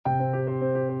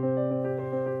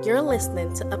You're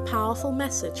listening to a powerful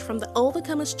message from the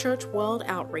Overcomers Church World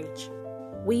Outreach.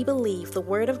 We believe the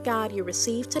Word of God you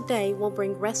receive today will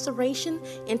bring restoration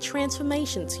and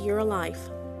transformation to your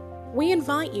life. We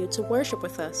invite you to worship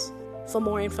with us. For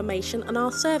more information on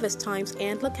our service times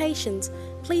and locations,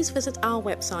 please visit our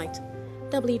website,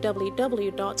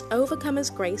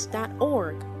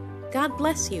 www.overcomersgrace.org. God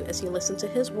bless you as you listen to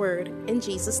His Word in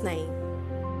Jesus' name.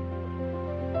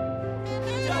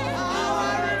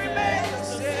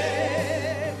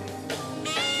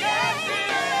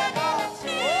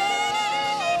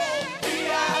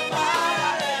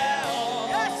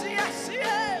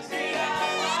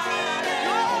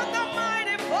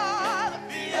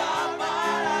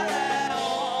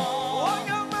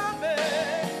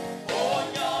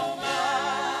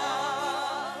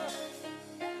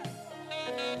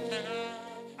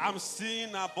 I'm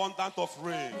seeing abundance of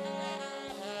rain.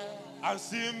 I'm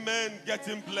seeing men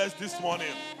getting blessed this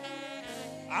morning.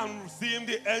 I'm seeing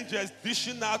the angels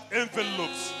dishing out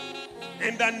envelopes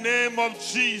in the name of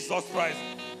Jesus Christ.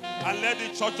 And let the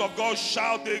church of God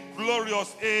shout a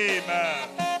glorious amen.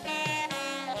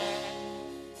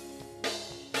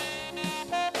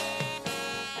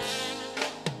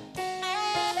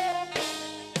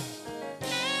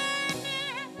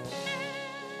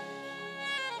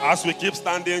 As we keep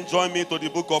standing, join me to the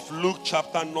book of Luke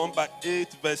chapter number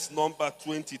 8, verse number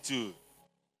 22.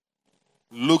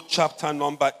 Luke chapter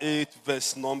number 8,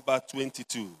 verse number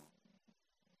 22.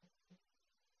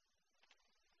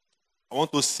 I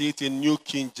want to see it in New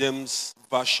King James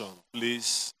Version,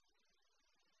 please.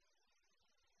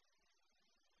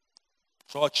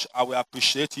 Church, I will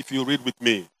appreciate if you read with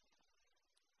me.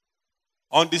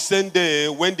 On the same day,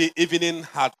 when the evening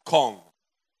had come,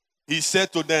 He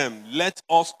said to them, "Let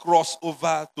us cross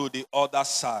over to the other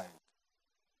side."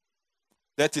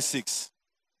 36.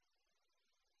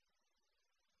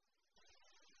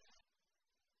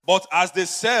 But as they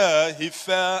sailed, he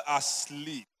fell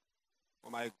asleep. Oh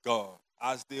my God.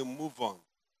 As they move on,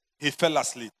 he fell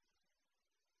asleep.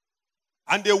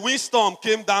 And the windstorm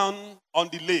came down on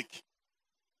the lake,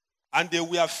 and they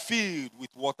were filled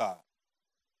with water,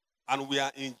 and we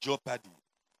are in jeopardy.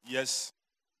 Yes.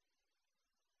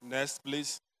 Next,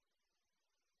 please.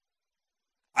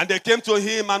 And they came to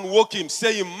him and woke him,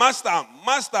 saying, "Master,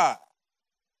 Master,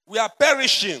 we are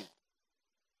perishing."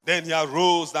 Then he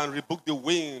arose and rebuked the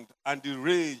wind and the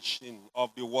raging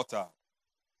of the water,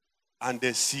 and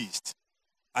they ceased.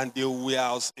 And there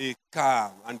was a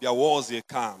calm,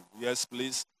 Yes,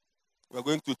 please. We're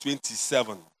going to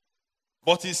 27.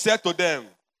 But he said to them,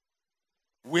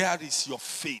 "Where is your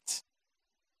faith?"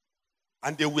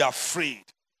 And they were afraid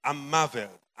and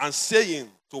marveled, and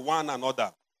saying to one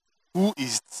another, "Who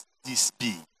is this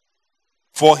be?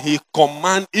 For he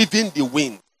command even the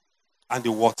wind and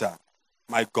the water,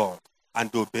 my God,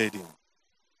 and they obeyed him."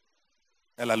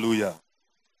 Hallelujah.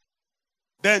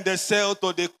 Then they sailed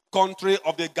to the country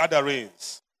of the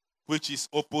Gadarenes, which is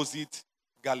opposite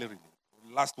Galilee.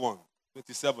 Last one,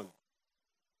 27.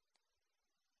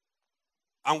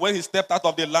 And when he stepped out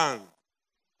of the land,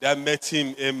 there met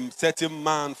him a certain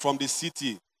man from the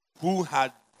city who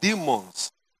had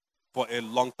demons for a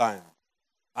long time.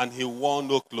 And he wore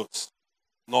no clothes,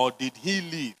 nor did he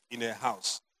live in a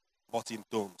house, but in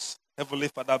tombs. Heavenly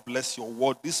Father, bless your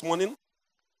word this morning.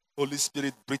 Holy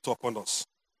Spirit, breathe upon us.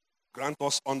 Grant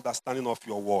us understanding of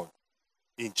your word.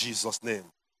 In Jesus'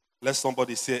 name. Let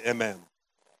somebody say amen.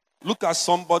 Look at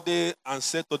somebody and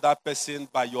say to that person,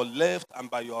 by your left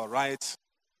and by your right,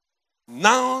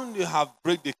 "Now you have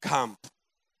break the camp.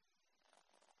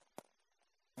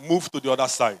 Move to the other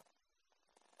side."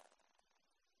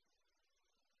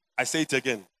 I say it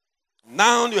again.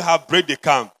 Now you have break the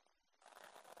camp.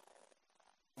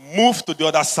 Move to the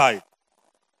other side.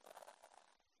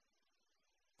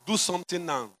 Do something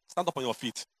now. Stand up on your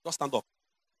feet. Just stand up.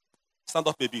 Stand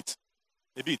up a bit.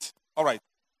 A bit. All right.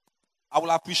 I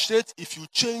will appreciate if you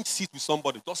change seat with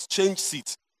somebody. Just change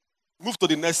seat. Move to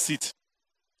the next seat.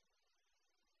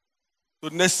 To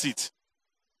the next seat.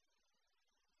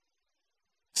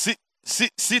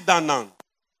 Sit down now.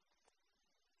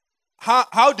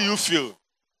 How do you feel?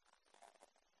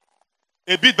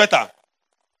 A bit better.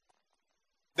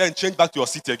 Then change back to your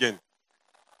seat again.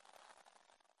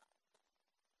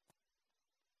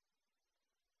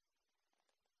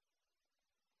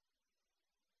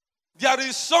 There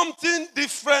is something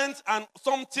different and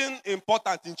something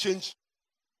important in change.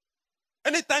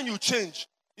 Anytime you change,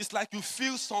 it's like you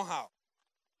feel somehow.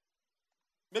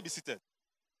 Maybe seated.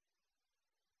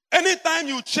 Anytime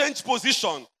you change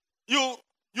position, you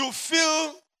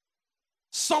feel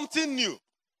something new.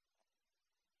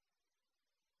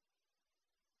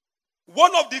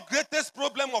 One of the greatest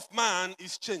problems of man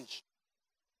is change.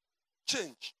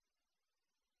 Change.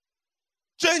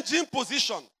 Changing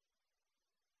position.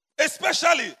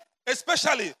 Especially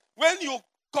when you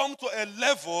come to a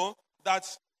level that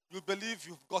you believe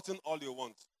you've gotten all you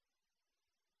want.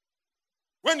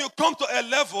 When you come to a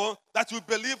level that you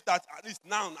believe that at least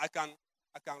now I can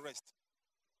rest.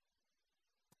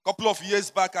 A couple of years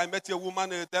back, I met a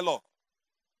woman, a tailor.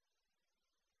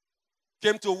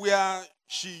 Came to where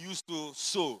she used to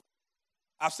sew.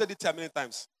 I've said it here many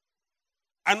times.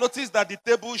 I noticed that the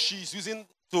table she's using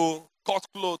to cut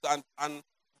clothes and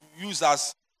use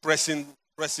as pressing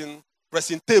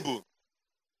table.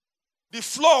 The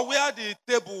floor where the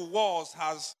table was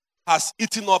has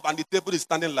eaten up and the table is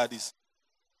standing like this.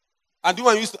 And the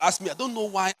one used to ask me, I don't know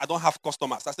why I don't have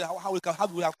customers. I said, how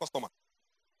do we have customers?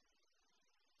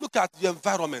 Look at the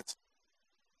environment.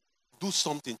 Do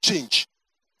something, change.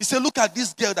 He said, look at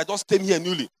this girl that just came here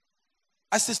newly.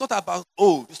 I said, it's not about,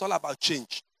 it's all about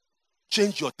change.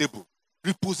 Change your table.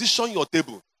 Reposition your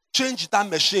table. Change that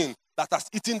machine that has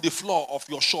eaten the floor of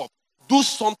your shop. Do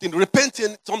something, repent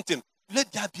in something.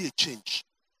 Let there be a change.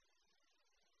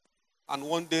 And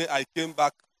one day I came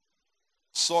back,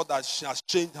 saw that she has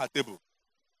changed her table.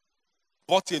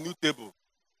 Bought a new table.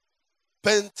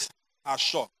 Paint her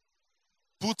shop.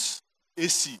 Put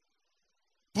AC.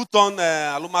 Put on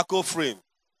Alumaco frame.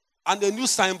 And a new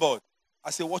signboard.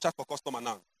 I say, watch out for customer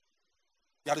now.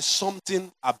 There is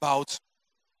something about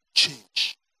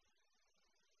change.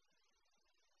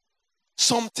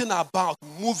 Something about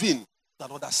moving to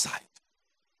another side.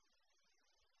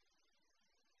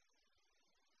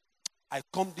 I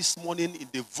come this morning in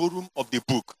the volume of the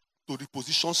book to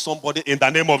reposition somebody in the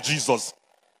name of Jesus.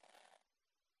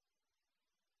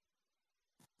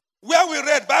 Where we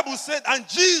read, Bible said, and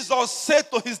Jesus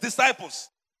said to his disciples,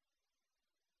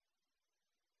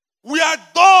 we are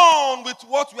done with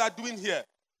what we are doing here.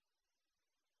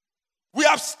 We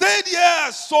have stayed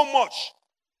here so much.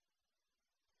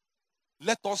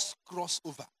 Let us cross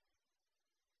over.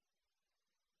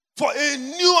 For a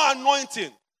new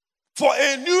anointing, for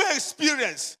a new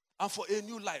experience, and for a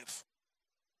new life.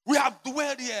 We have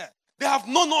dwelled here. They have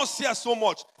known us here so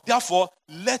much. Therefore,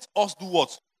 let us do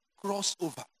what? Cross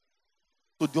over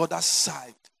to the other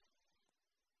side.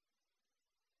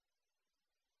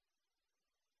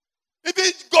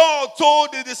 Even God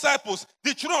told the disciples,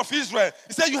 the children of Israel,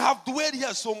 he said, you have dwelled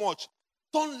here so much.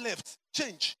 Turn left,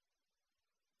 change.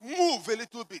 Move a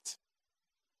little bit.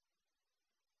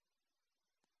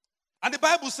 And the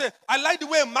Bible said, I like the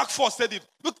way Mark 4 said it.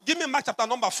 Look, give me Mark chapter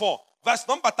number 4, verse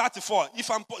number 34.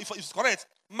 If it's correct,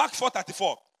 Mark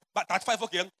 4:34. But 35,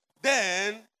 okay.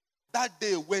 Then that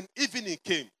day when evening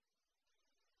came,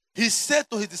 he said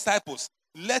to his disciples,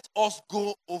 let us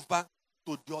go over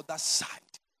to the other side.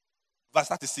 Verse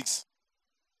 36.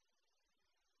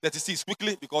 36,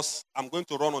 quickly, because I'm going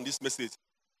to run on this message.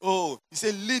 Oh, he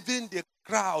said, leaving the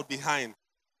crowd behind.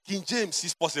 King James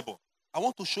is possible. I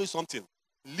want to show you something.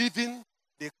 Leaving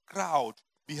the crowd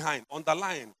behind.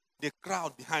 Underline the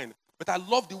crowd behind. But I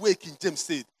love the way King James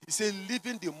said. He said,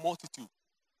 leaving the multitude.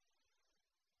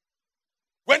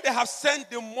 When they have sent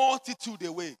the multitude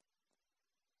away,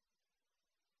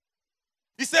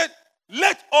 he said,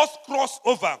 let us cross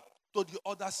over to the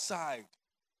other side.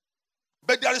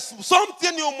 But there is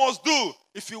something you must do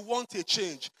if you want a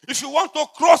change. If you want to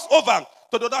cross over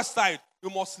to the other side, you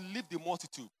must leave the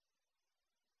multitude.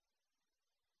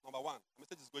 Number one, the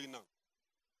message is going now.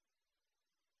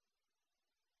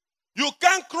 You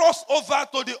can't cross over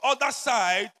to the other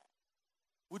side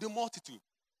with the multitude,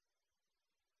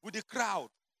 with the crowd.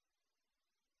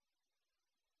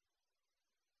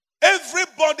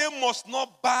 Everybody must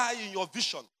not buy in your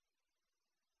vision.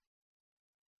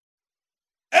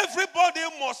 Everybody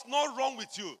must not run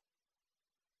with you.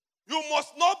 You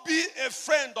must not be a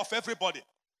friend of everybody.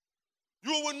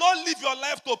 You will not live your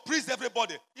life to please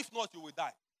everybody. If not, you will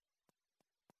die.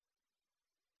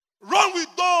 Run with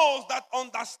those that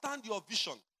understand your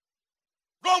vision.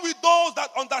 Run with those that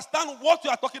understand what you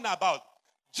are talking about.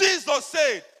 Jesus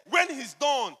said, when he's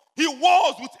done, he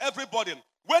was with everybody.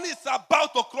 When he's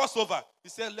about to cross over, he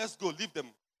said, let's go, leave them.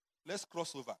 Let's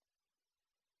cross over.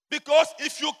 Because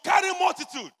if you carry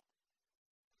multitude,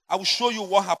 I will show you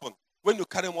what happened when you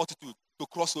carry multitude to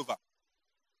cross over.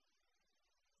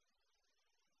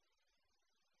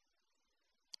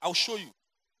 I will show you.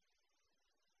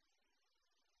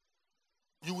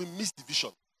 You will miss the vision.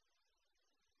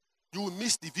 You will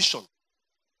miss the vision.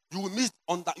 You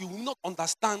will not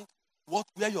understand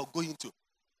where you're going to.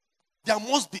 There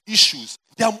must be issues.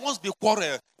 There must be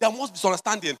quarrel. There must be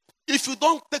misunderstanding. If you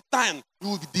don't take time, you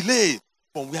will be delayed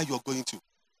from where you're going to.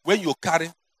 When you carry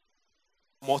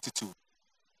multitude.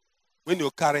 When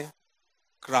you carry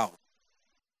crowd.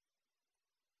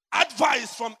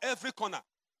 Advice from every corner.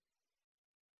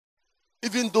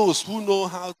 Even those who know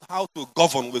how to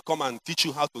govern will come and teach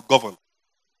you how to govern.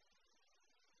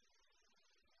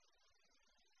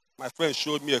 My friend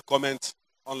showed me a comment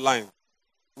online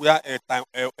where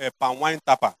a palm wine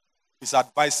tapper is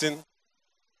advising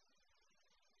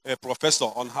a professor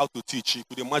on how to teach. You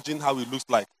could imagine how it looks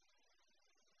like.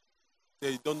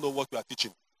 They don't know what you are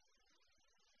teaching.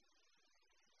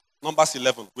 Numbers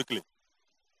 11, quickly.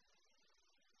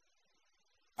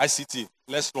 ICT,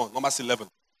 let's run. Numbers 11,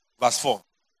 verse 4.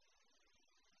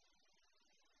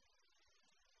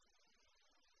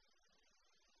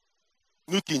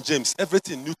 New King James,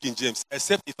 everything New King James,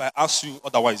 except if I ask you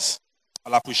otherwise.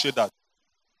 I'll appreciate that.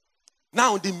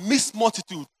 Now the mixed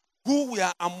multitude who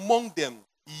were among them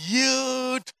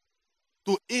yield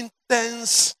to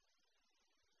intense.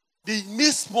 The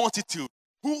mixed multitude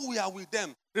who were with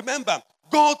them. Remember,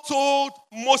 God told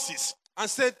Moses and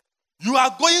said, you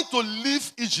are going to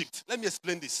leave Egypt. Let me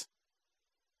explain this.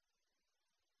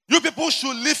 You people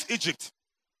should leave Egypt.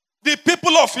 The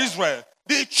people of Israel,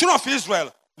 the children of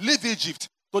Israel, leave Egypt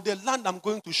to the land I'm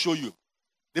going to show you.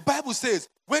 The Bible says,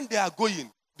 when they are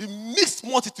going, the mixed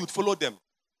multitude followed them.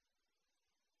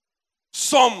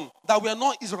 Some that were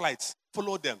not Israelites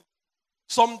followed them.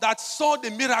 Some that saw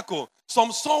the miracle,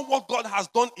 some saw what God has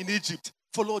done in Egypt,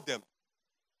 followed them.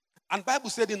 And Bible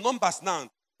said in Numbers now,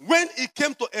 when it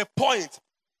came to a point,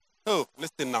 oh,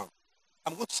 listen now.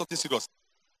 I'm going to something serious.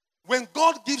 When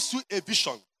God gives you a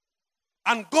vision,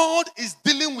 and God is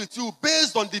dealing with you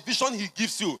based on the vision he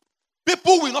gives you,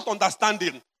 people will not understand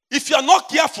it. If you are not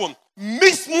careful,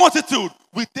 mixed multitude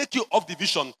will take you off the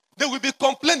vision. They will be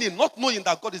complaining, not knowing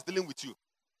that God is dealing with you.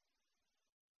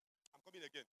 I'm coming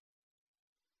again.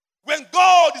 When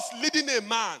God is leading a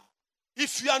man,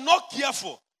 if you are not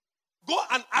careful, go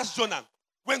and ask Jonah.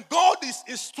 When God is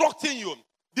instructing you,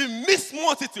 the mixed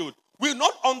multitude will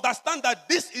not understand that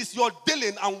this is your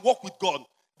dealing and walk with God.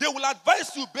 They will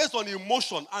advise you based on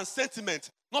emotion and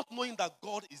sentiment, not knowing that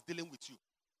God is dealing with you.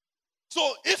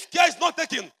 So if care is not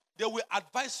taken, they will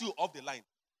advise you off the line.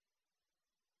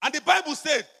 And the Bible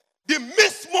said, the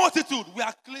mixed multitude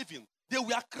were craving. They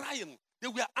were crying. They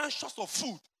were anxious of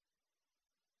food.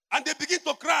 And they begin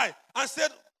to cry and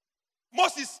said,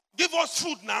 Moses, give us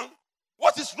food now.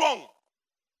 What is wrong?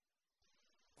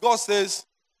 God says,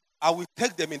 I will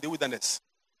take them in the wilderness.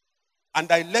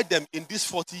 And I led them in these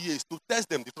 40 years to test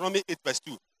them. Deuteronomy 8 verse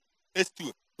 2.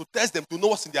 8:2. To test them, to know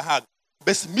what's in their heart.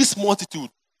 But this multitude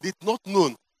did not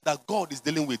know that God is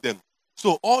dealing with them.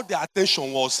 So all their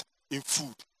attention was in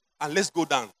food. And let's go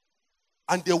down.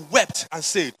 And they wept and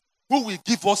said, who will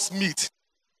give us meat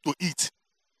to eat?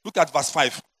 Look at verse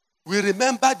 5. We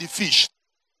remember the fish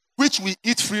which we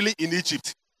eat freely in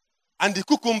Egypt, and the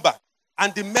cucumber,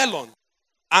 and the melon,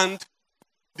 and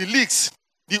the leeks,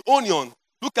 the onion.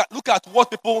 Look at what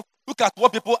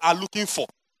people are looking for.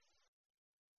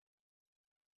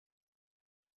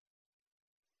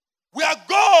 Where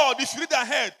God, if you read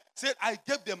ahead, said, I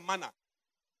gave them manna.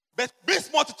 But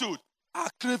this multitude are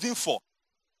craving for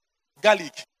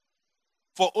garlic,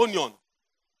 for onion,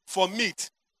 for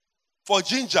meat, for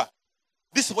ginger.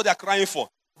 This is what they are crying for.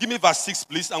 Give me verse 6,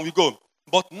 please, and we go.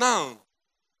 But now,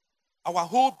 our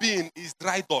whole being is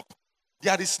dried up.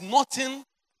 There is nothing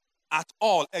at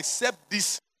all except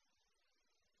this.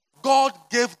 God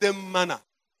gave them manna.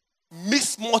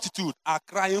 Mixed multitude are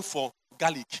crying for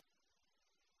garlic.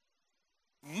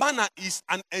 Manna is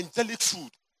an angelic food.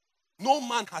 No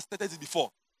man has tasted it before,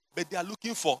 but they are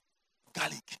looking for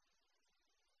garlic.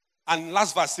 And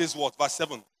last verse says what? Verse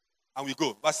 7. And we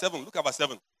go. Verse 7. Look at verse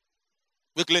 7.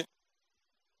 Quickly.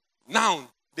 Now,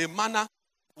 the manna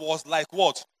was like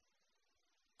what?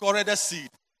 Coriander seed.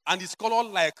 And it's color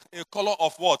like a color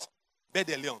of what?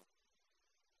 Bedelion.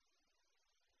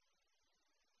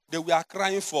 They were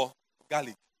crying for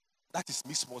garlic. That is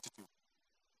mixed multitude.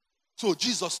 So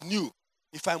Jesus knew,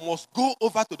 if I must go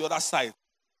over to the other side,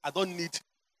 I don't need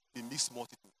the mixed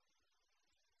multitude.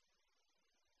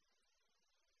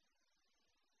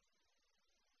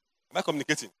 Am I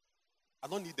communicating? I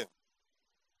don't need them.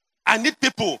 I need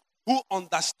people who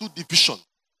understood the vision,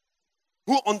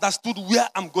 who understood where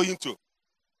I'm going to,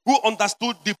 who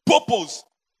understood the purpose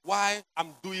why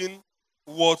I'm doing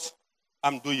what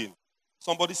I'm doing.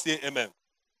 Somebody say amen.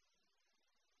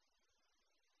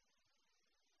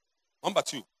 Number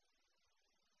 2,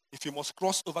 if you must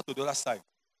cross over to the other side,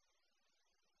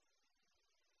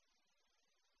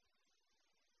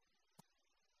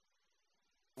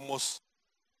 you must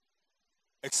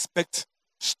expect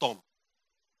storm.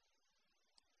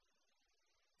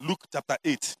 Luke chapter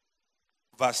 8,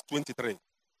 verse 23.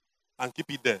 And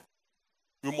keep it there.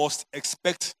 You must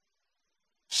expect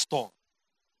storm.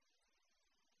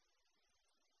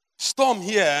 Storm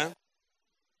here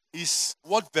is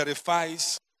what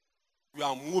verifies you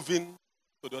are moving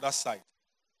to the other side.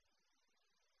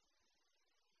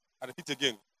 I repeat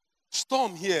again.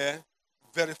 Storm here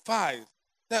verifies,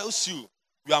 tells you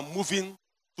are moving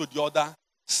to the other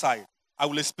side. I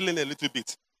will explain a little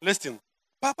bit. Listen,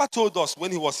 Papa told us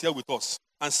when he was here with us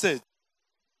and said,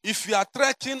 if you are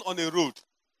trekking on a road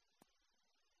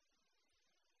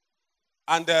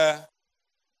and there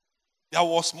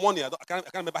was money, I can't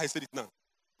remember how he said it now.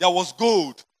 There was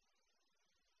gold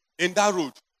in that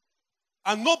road.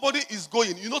 And nobody is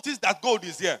going. You notice that gold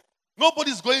is here.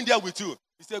 Nobody is going there with you.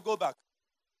 He said, go back.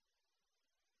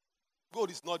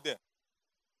 Gold is not there.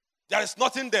 There is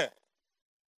nothing there.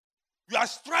 You are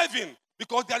striving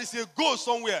because there is a goal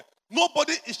somewhere.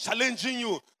 Nobody is challenging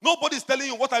you. Nobody is telling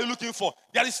you what are you looking for.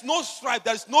 There is no strive.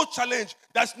 There is no challenge.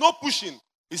 There is no pushing.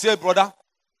 He said, brother,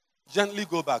 gently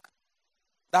go back.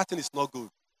 That thing is not good.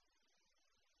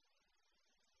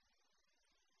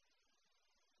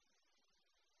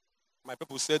 My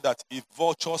people said that if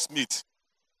vultures meat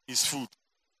is food,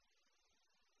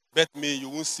 bet me you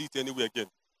won't see it anywhere again.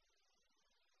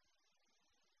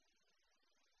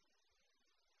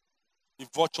 If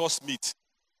vultures meat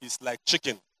is like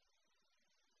chicken,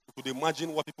 you could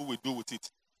imagine what people will do with it.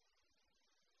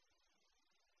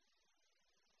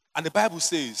 And the Bible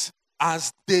says,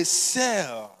 as they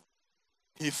sailed,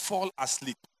 he fell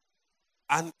asleep.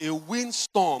 And a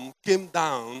windstorm came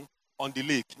down on the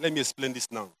lake. Let me explain this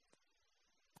now.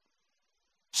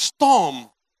 Storm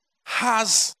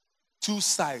has two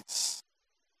sides.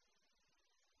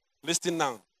 Listen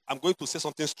now. I'm going to say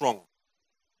something strong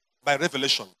by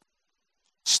revelation.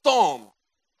 Storm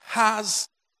has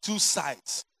two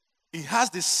sides. It has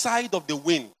the side of the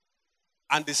wind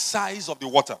and the size of the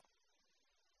water.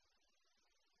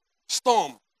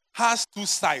 Storm has two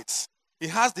sides. It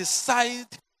has the side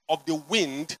of the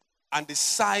wind and the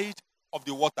side of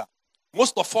the water.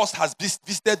 Most of us has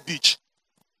visited beach.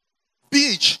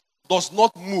 Beach does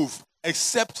not move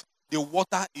except the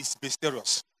water is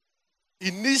boisterous.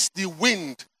 It needs the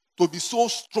wind to be so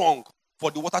strong for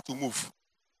the water to move.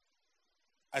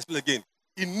 I explain again.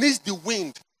 It needs the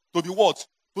wind to be what?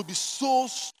 To be so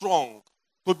strong.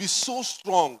 To be so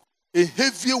strong. A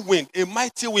heavy wind, a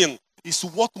mighty wind is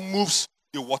what moves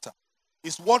the water.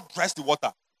 It's what drives the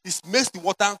water. It makes the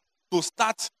water to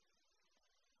start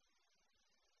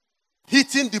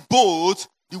hitting the boat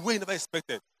the way you never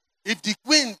expected. If the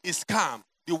wind is calm,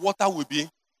 the water will be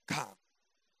calm.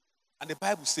 And the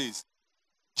Bible says,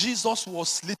 Jesus was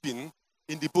sleeping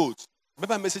in the boat.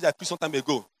 Remember a message I preached some time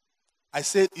ago? I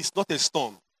said it's not a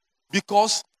storm.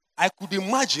 Because I could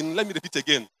imagine, let me repeat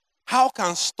again, how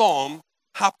can storm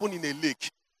happen in a lake?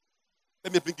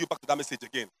 Let me bring you back to that message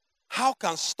again. How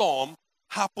can storm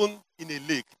happen in a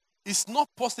lake? It's not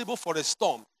possible for a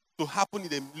storm to happen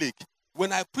in a lake.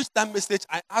 When I preached that message,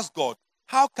 I asked God,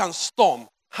 how can storm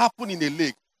happen in a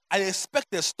lake? I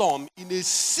expect a storm in a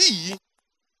sea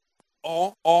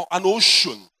or an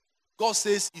ocean. God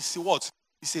says it's what?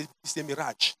 It's a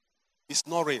mirage. It's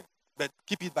not rain. But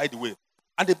keep it by the way.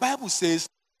 And the Bible says,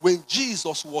 when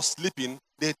Jesus was sleeping,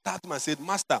 they tapped him and said,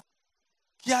 Master,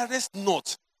 carest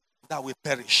not that we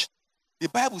perish. The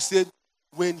Bible said,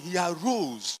 when he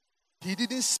arose, he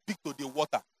didn't speak to the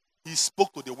water. He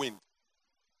spoke to the wind.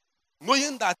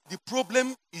 Knowing that the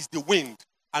problem is the wind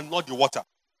and not the water.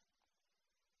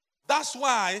 That's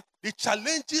why the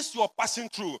challenges you are passing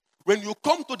through, when you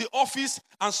come to the office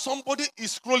and somebody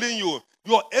is scrolling you,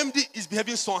 your MD is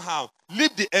behaving somehow,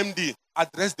 leave the MD,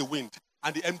 address the wind,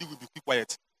 and the MD will be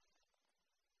quiet.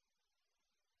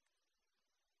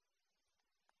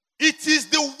 It is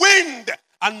the wind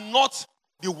and not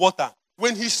the water.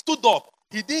 When he stood up,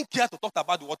 he didn't care to talk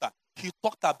about the water. He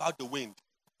talked about the wind.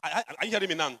 Are you hearing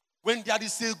me now? When there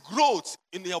is a growth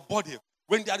in your body,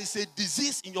 when there is a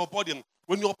disease in your body,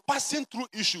 when you're passing through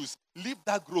issues, leave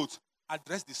that growth,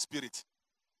 address the spirit.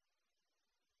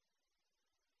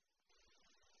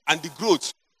 And the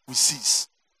growth will cease.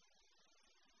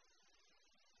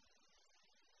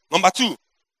 Number 2,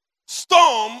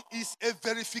 storm is a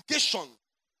verification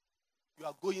you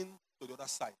are going to the other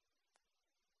side.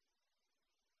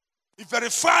 It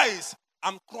verifies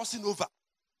I'm crossing over.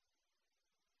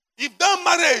 If that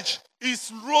marriage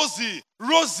is rosy,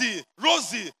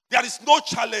 there is no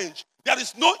challenge, there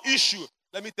is no issue.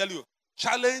 Let me tell you,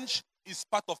 challenge is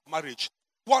part of marriage.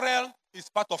 Quarrel is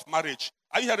part of marriage.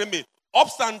 Are you hearing me?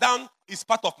 Ups and downs is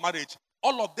part of marriage.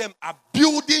 All of them are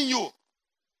building you.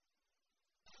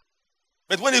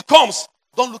 But when it comes,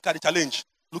 don't look at the challenge,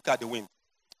 look at the wind.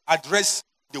 address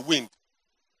the wind,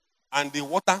 and the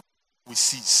water will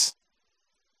cease.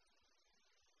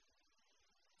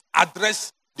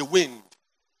 Address the wind,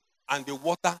 and the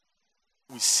water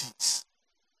will cease.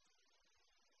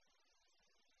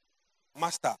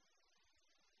 Master,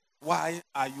 why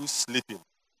are you sleeping?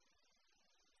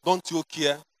 Don't you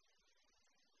care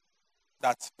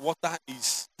that water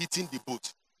is hitting the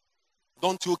boat?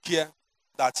 Don't you care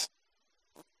that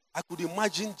I could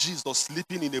imagine Jesus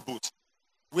sleeping in a boat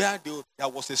where there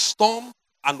was a storm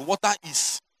and water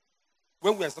is,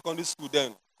 when we were in secondary school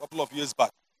then, a couple of years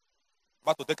back,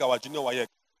 about to take our junior WAEC, you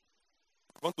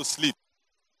want to sleep,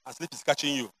 and sleep is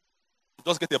catching you. You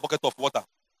just get a bucket of water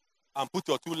and put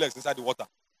your 2 legs inside the water.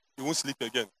 You won't sleep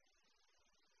again.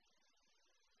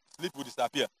 Sleep will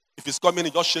disappear. If it's coming,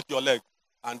 you just shake your leg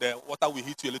and the water will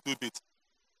hit you a little bit.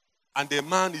 And the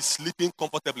man is sleeping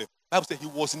comfortably. The Bible says he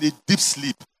was in a deep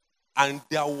sleep, and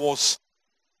there was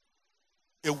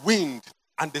a wind,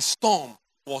 and the storm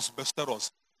was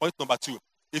boisterous. Point number 2,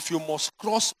 if you must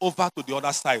cross over to the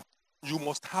other side, you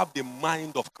must have the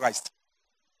mind of Christ.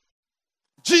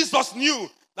 Jesus knew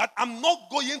that I'm not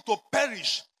going to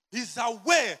perish. He's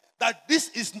aware that this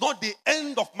is not the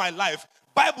end of my life.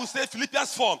 Bible says,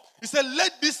 Philippians 4, he said,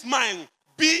 let this mind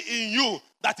be in you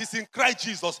that is in Christ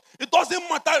Jesus. It doesn't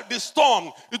matter the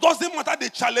storm. It doesn't matter the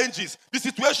challenges, the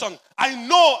situation. I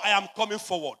know I am coming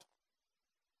forward.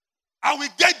 I will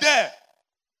get there.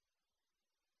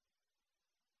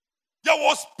 There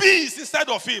was peace inside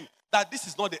of him that this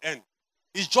is not the end.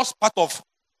 It's just part of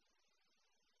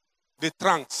the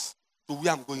trance to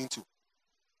where I'm going to.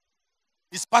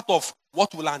 It's part of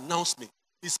what will announce me.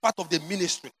 It's part of the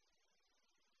ministry.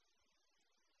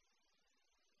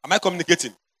 Am I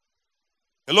communicating?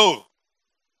 Hello?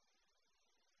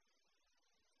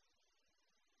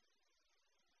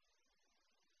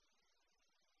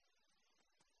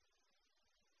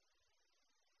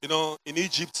 You know, in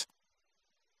Egypt,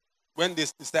 when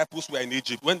the disciples were in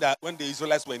Egypt, when the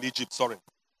Israelites were in Egypt,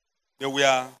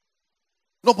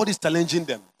 nobody's challenging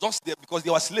them, just because they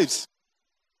were slaves.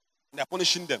 They are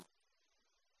punishing them.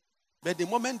 But the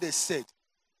moment they said,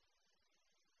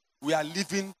 we are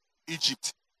leaving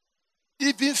Egypt,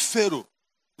 even Pharaoh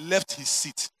left his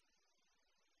seat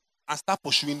and started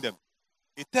pursuing them.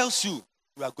 It tells you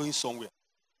we are going somewhere.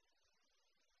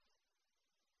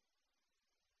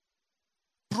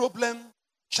 Problem,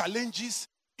 challenges,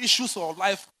 issues of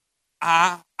life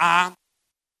are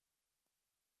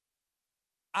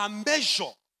measure,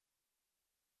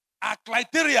 are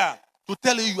criteria to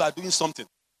tell you are doing something.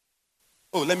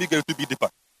 Oh, let me get a little bit deeper.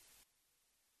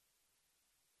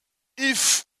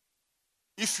 If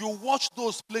you watch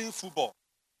those playing football,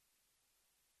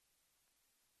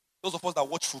 those of us that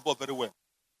watch football very well,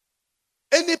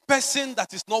 any person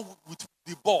that is not with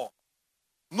the ball,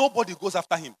 nobody goes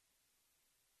after him.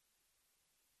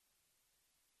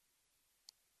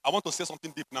 I want to say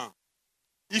something deep now.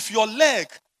 If your leg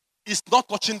is not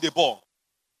touching the ball,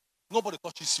 nobody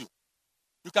touches you.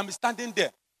 You can be standing there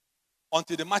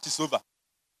until the match is over.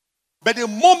 But the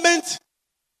moment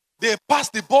they pass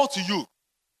the ball to you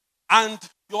and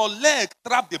your leg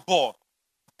trap the ball,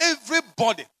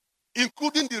 everybody,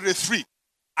 including the referee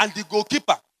and the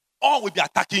goalkeeper, all will be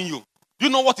attacking you. Do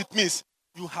you know what it means?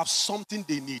 You have something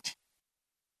they need.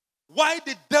 Why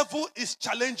the devil is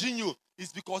challenging you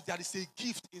is because there is a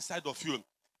gift inside of you.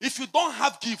 If you don't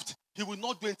have gift, he will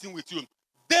not do anything with you.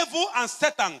 Devil and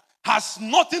Satan has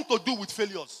nothing to do with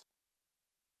failures.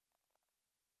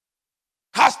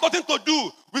 Has nothing to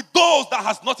do with those that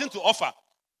has nothing to offer.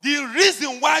 The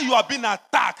reason why you are being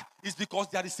attacked is because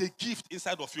there is a gift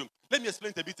inside of you. Let me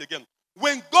explain it a bit again.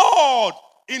 When God,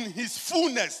 in his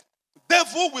fullness,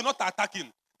 devil will not attack him.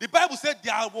 The Bible said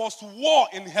there was war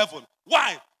in heaven.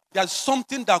 Why? There's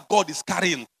something that God is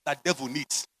carrying that devil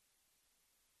needs.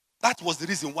 That was the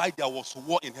reason why there was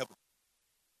war in heaven.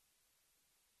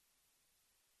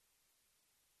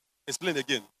 Explain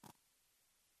again.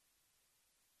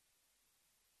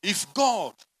 If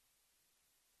God,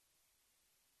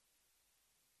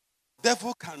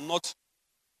 devil cannot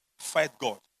fight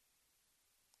God,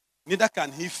 neither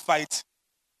can he fight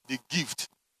the gift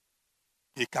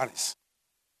he carries.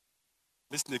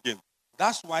 Listen again.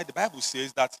 That's why the Bible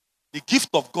says that the gift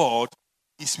of God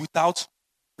is without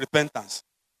repentance.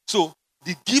 So,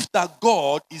 the gift that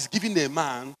God is giving a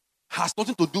man has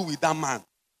nothing to do with that man.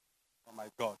 Oh my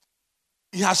God.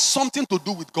 It has something to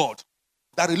do with God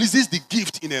that releases the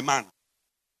gift in a man.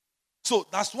 So,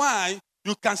 that's why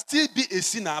you can still be a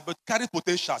sinner but carry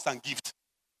potentials and gift.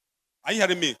 Are you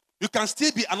hearing me? You can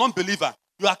still be an unbeliever.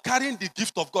 You are carrying the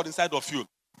gift of God inside of you.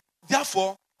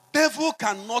 Therefore, devil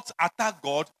cannot attack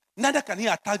God, neither can he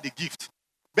attack the gift.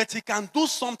 But he can do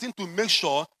something to make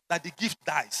sure that the gift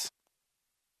dies.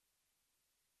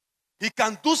 He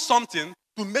can do something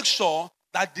to make sure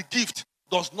that the gift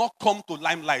does not come to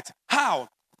limelight. How?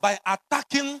 By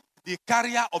attacking the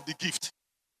carrier of the gift.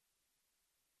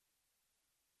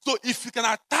 So if he can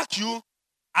attack you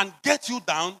and get you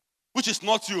down, which is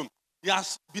not you, he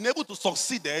has been able to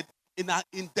succeed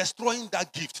in destroying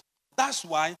that gift. That's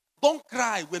why don't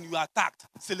cry when you are attacked.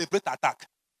 Celebrate attack.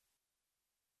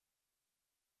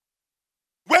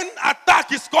 When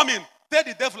attack is coming, tell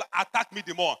the devil, attack me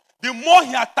the more. The more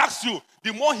he attacks you,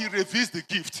 the more he reveals the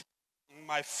gift.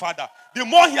 My Father. The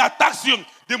more he attacks you,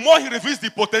 the more he reveals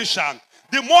the potential.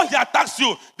 The more he attacks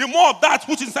you, the more of that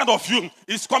which is inside of you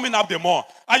is coming up the more.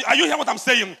 Are you hearing what I'm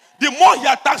saying? The more he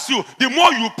attacks you, the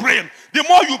more you pray. The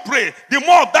more you pray, the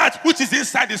more of that which is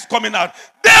inside is coming out.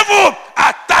 Devil,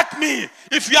 attack me.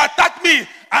 If you attack me,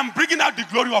 I'm bringing out the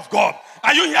glory of God.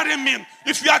 Are you hearing me?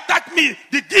 If you attack me,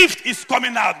 the gift is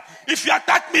coming out. If you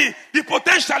attack me, the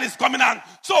potential is coming out.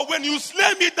 So when you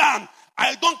slay me down,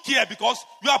 I don't care because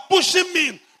you are pushing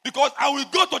me, because I will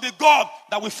go to the God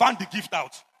that will find the gift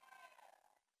out.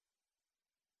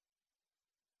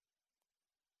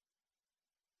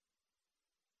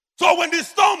 So when the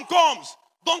storm comes,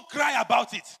 don't cry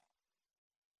about it.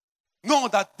 Know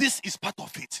that this is part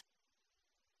of it.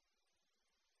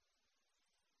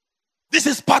 This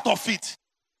is part of it.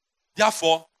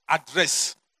 Therefore,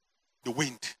 address the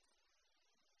wind.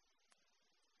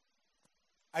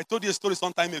 I told you a story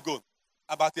some time ago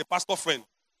about a pastor friend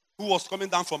who was coming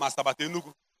down from Asabate,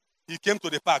 Enugu. He came to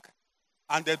the park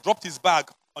and they dropped his bag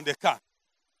on the car.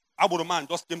 Aboro man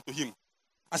just came to him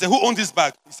and said, "Who owns this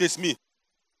bag?" He says, "Me."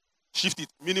 Shift it,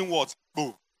 meaning what?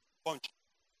 Boom. Punch.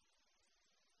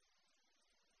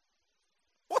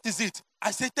 What is it?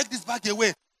 I said, "Take this bag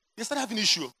away." They started having an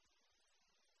issue.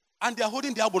 And they are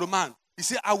holding the Aboro man. He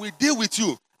said, "I will deal with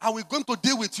you. I will going to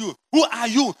deal with you. Who are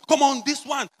you? Come on, this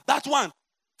one, that one."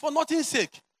 For nothing's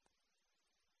sake.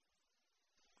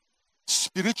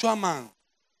 Spiritual man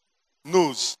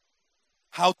knows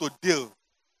how to deal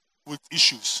with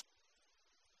issues.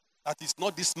 That is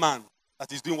not this man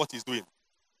that is doing what he's doing.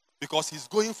 Because he's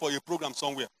going for a program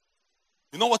somewhere.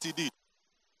 You know what he did?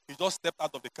 He just stepped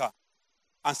out of the car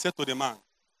and said to the man,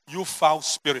 "You foul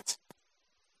spirit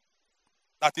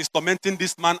that is tormenting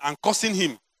this man and causing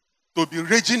him to be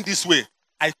raging this way,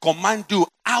 I command you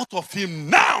out of him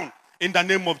now in the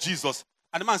name of Jesus."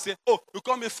 And the man said, "Oh, you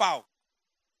call me foul.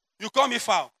 You call me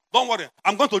foul. Don't worry,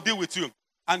 I'm going to deal with you."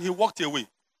 And he walked away.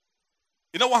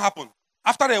 You know what happened?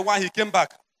 After a while, he came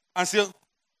back and said,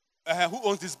 "Who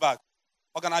owns this bag?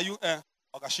 Organ, are you?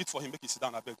 Organ, shit for him. Make him sit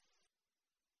down, I beg."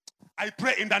 I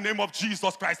pray in the name of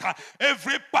Jesus Christ.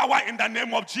 Every power in the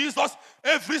name of Jesus,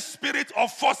 every spirit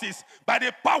of forces, by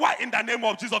the power in the name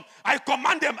of Jesus, I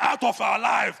command them out of our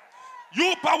life.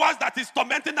 You powers that is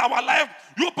tormenting our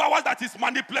life, you powers that is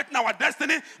manipulating our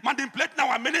destiny, manipulating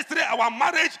our ministry, our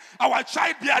marriage, our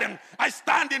childbearing, I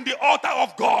stand in the altar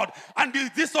of God and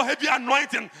this so heavy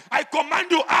anointing, I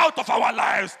command you out of our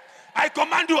lives. I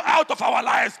command you out of our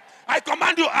lives. I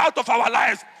command you out of our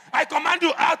lives. I command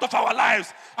you out of our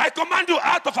lives. I command you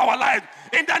out of our lives.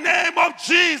 In the name of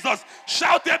Jesus,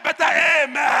 shout a better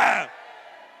amen.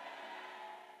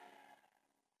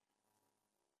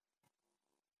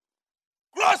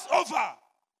 Cross over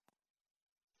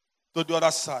to the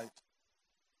other side.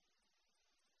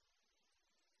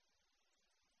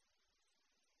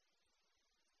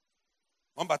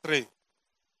 Number 3.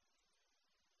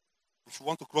 If you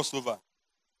want to cross over,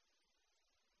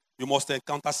 you must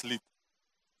encounter sleep.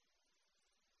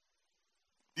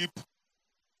 Deep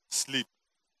sleep.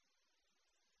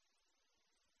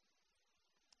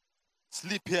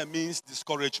 Sleep here means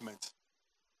discouragement.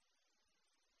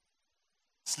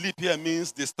 Sleep here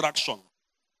means distraction.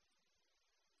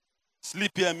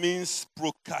 Sleep here means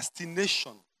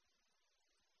procrastination.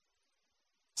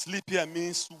 Sleep here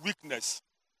means weakness.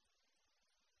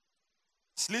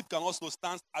 Sleep can also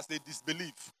stand as a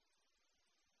disbelief.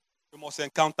 You must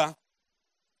encounter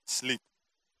sleep.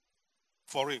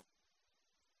 For real.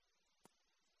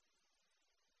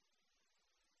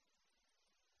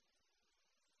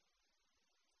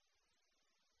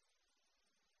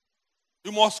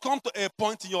 You must come to a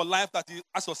point in your life that you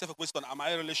ask yourself a question, am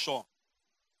I really sure?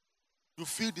 You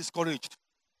feel discouraged.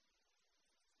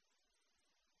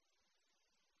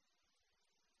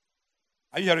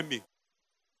 Are you hearing me?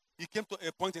 You came to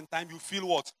a point in time you feel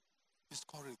what?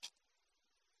 Discouraged.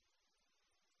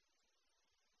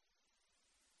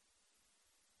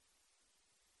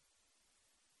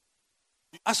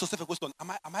 You ask yourself a question,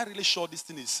 am I really sure this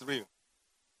thing is real?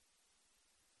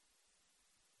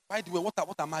 By the way,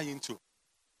 what am I into?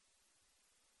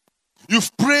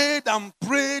 You've prayed and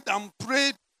prayed and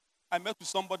prayed. I met with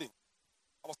somebody.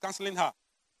 I was counseling her.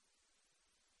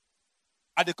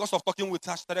 At the course of talking with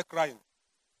her, she started crying.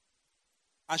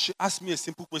 And she asked me a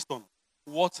simple question.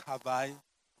 What have I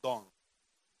done?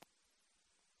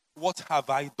 What have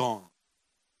I done?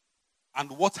 And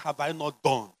what have I not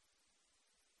done?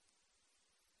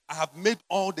 I have made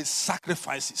all the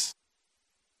sacrifices.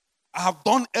 I have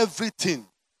done everything.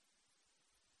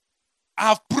 I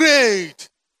have prayed.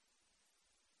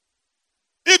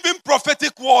 Even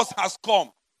prophetic words has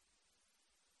come.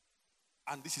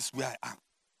 And this is where I am.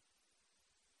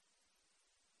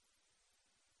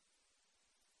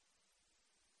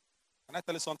 Can I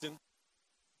tell you something?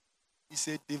 It's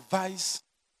a device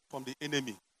from the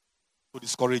enemy to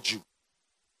discourage you.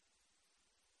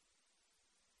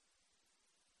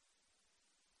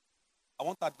 I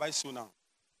want to advise you now.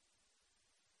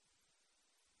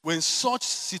 When such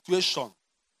situation,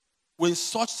 when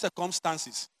such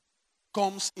circumstances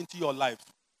comes into your life,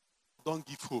 don't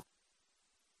give hope.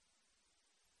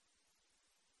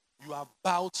 You are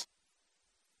about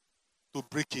to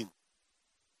break in.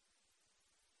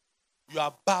 You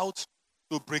are about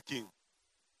to break in.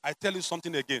 I tell you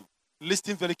something again.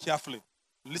 Listen very carefully.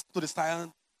 Listen to the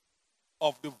sound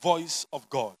of the voice of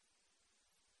God.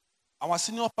 Our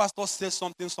senior pastor said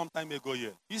something some time ago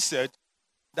here. He said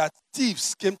that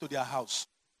thieves came to their house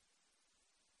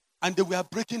and they were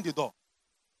breaking the door.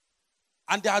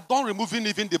 And they are done removing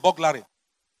even the burglary.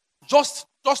 Just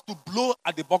to blow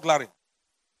at the burglary.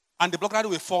 And the burglary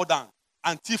will fall down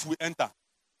and thief will enter.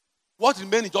 What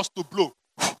remains is just to blow.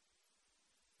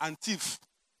 And thief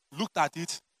looked at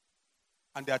it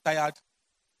and they are tired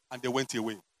and they went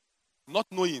away. Not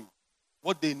knowing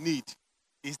what they need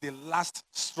is the last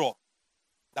straw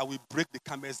that will break the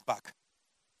camel's back.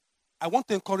 I want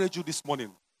to encourage you this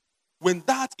morning. When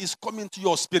that is coming to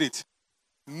your spirit,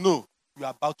 know you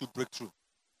are about to break through.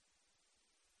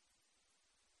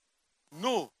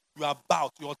 Know you are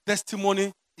about, your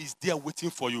testimony is there waiting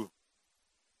for you.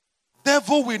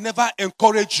 Devil will never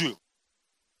encourage you.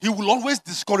 He will always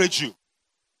discourage you.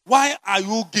 Why are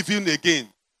you giving again?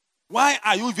 Why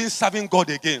are you even serving God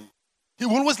again? He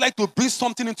will always like to bring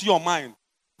something into your mind.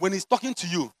 When he's talking to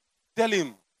you, tell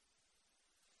him,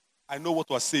 I know what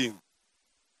we're saying.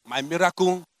 My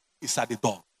miracle is at the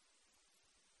door.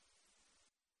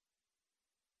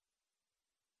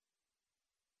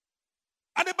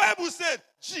 And the Bible said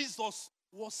Jesus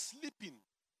was sleeping.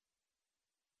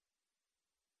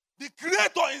 The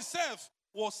Creator himself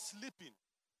was sleeping.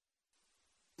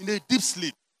 In a deep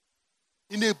sleep.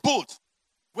 In a boat.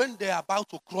 When they are about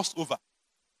to cross over.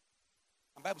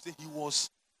 And the Bible says he was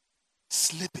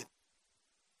sleeping.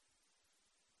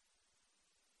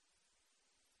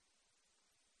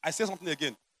 I say something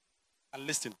again. And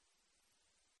listen.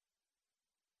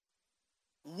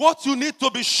 What you need to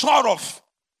be sure of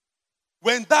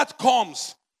when that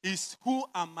comes is, who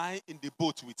am I in the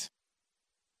boat with?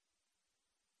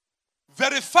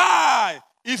 Verify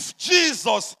if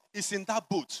Jesus is in that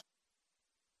boat.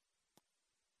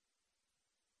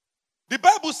 The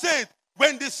Bible said,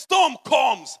 when the storm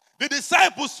comes, the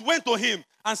disciples went to him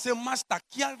and said, Master,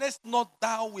 carest not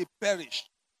thou we perish?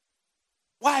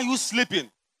 Why are you sleeping?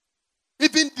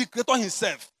 Even the Creator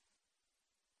himself.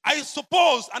 I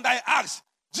suppose, and I ask,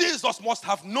 Jesus must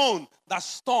have known that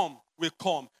storm will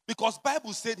come. Because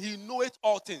Bible said he knoweth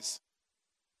all things.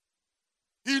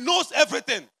 He knows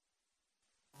everything.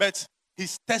 But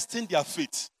he's testing their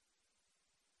faith.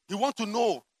 He wants to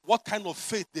know what kind of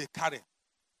faith they carry.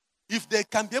 If they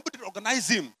can be able to recognize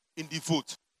him in the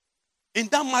vote. In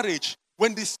that marriage,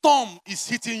 when the storm is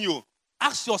hitting you,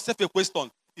 ask yourself a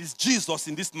question. Is Jesus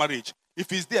in this marriage? If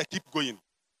he's there, keep going.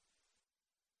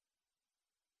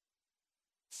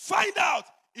 Find out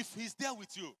if he's there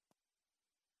with you.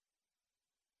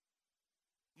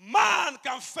 Man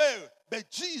can fail, but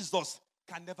Jesus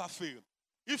can never fail.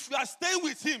 If you are staying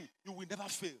with him, you will never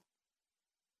fail.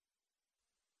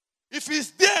 If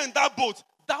he's there in that boat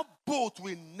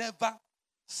will never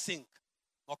sink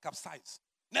or capsize.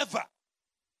 Never.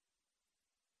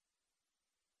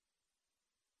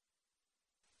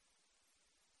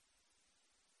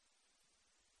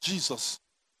 Jesus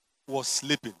was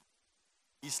sleeping.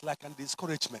 It's like an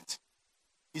discouragement.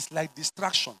 It's like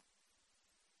distraction.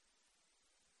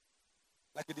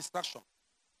 Like a distraction.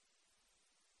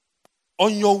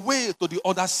 On your way to the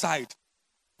other side,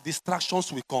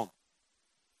 distractions will come.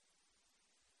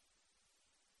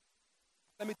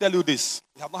 Let me tell you this.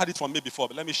 You have not heard it from me before,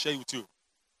 but let me share it with you.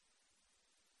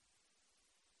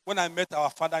 When I met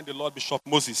our father in the Lord, Bishop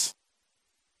Moses,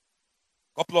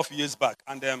 a couple of years back,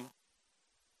 and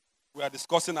we were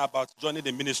discussing about joining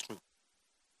the ministry.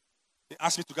 He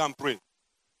asked me to go and pray.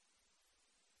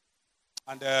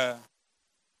 And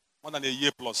more than a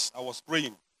year plus, I was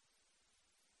praying.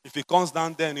 If he comes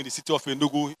down there in the city of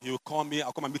Enugu, he will call me.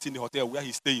 I'll come and meet him in the hotel where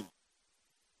he's staying.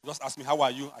 He just ask me, how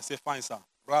are you? I say, fine, sir.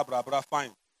 Bra,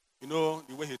 fine. You know,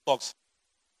 the way he talks.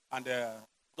 And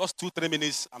just 2-3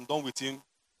 minutes, I'm done with him.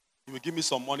 He will give me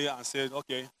some money and say,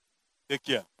 okay, take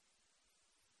care.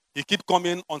 He keep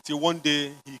coming until one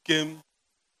day he came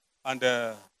and,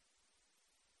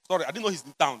 sorry, I didn't know he's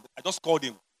in town. I just called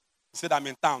him. He said, I'm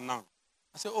in town now.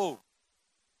 I said, oh,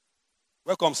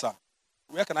 welcome, sir.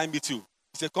 Where can I meet you?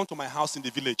 He said, come to my house in the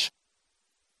village.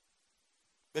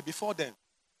 But before then,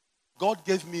 God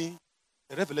gave me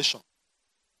a revelation,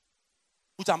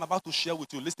 which I'm about to share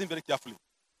with you. Listen very carefully.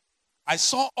 I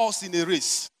saw us in a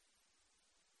race.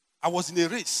 I was in a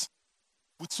race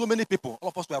with so many people. All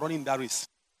of us were running in that race.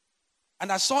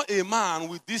 And I saw a man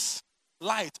with this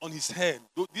light on his head.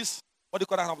 This, what do you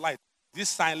call that kind of light? This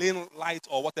silent light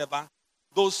or whatever.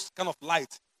 Those kind of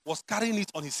light was carrying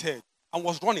it on his head and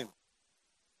was running.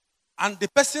 And the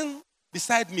person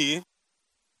beside me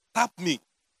tapped me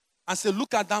and said,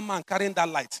 look at that man carrying that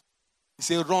light. He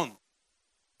said, run.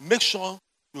 Make sure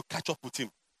you catch up with him.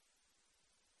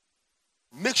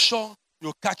 Make sure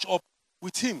you catch up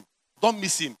with him. Don't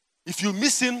miss him. If you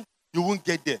miss him, you won't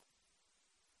get there.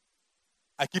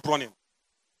 I keep running.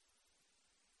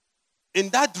 In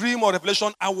that dream or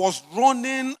revelation, I was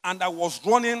running and I was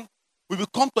running. We will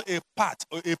come to a part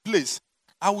or a place.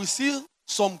 I will see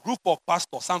some group of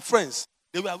pastors, some friends.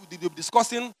 They were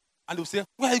discussing and they will say,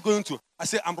 where are you going to? I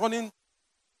say, I'm running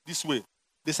this way.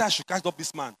 They say, I should catch up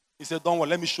this man. He said, don't worry,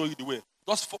 let me show you the way.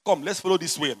 Just come, let's follow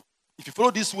this way. If you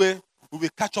follow this way, we will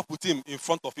catch up with him in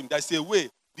front of him. There's a way,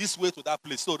 this way to that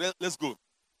place. So let's go.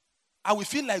 I will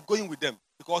feel like going with them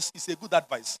because it's a good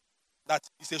advice. That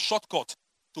it's a shortcut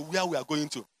to where we are going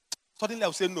to. Suddenly I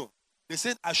will say no. They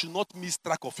said I should not miss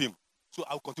track of him. So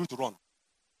I will continue to run.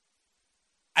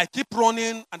 I keep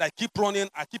running and I keep running.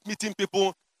 I keep meeting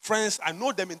people, friends. I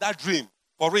know them in that dream,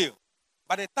 for real.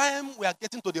 By the time we are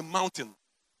getting to the mountain,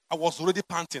 I was already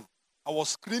panting. I was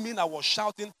screaming. I was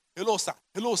shouting, hello, sir.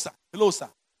 Hello, sir. Hello, sir.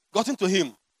 Got into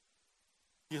him.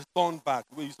 He turned back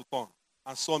the way he used to turn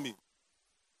and saw me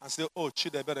and said, oh,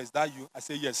 Chidiebere, is that you? I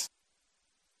said, yes.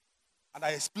 And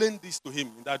I explained this to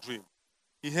him in that dream.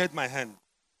 He held my hand,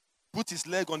 put his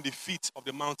leg on the feet of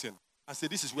the mountain and said,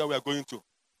 this is where we are going to.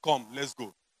 Come, let's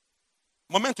go.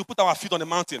 Moment to put our feet on the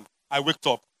mountain, I waked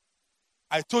up.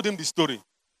 I told him the story.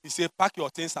 He said, pack your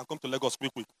things and come to Lagos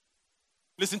quick.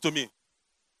 Listen to me.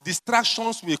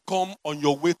 Distractions will come on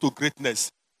your way to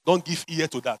greatness. Don't give ear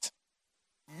to that.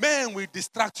 Men will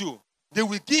distract you. They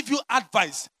will give you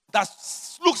advice that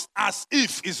looks as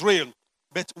if it's real.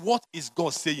 But what is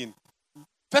God saying?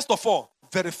 First of all,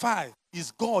 verify,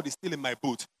 is God is still in my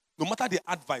boat? No matter the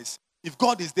advice, if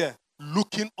God is there,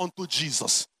 looking unto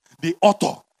Jesus, the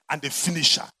author and the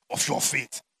finisher of your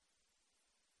faith.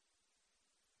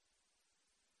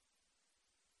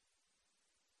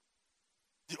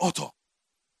 The author.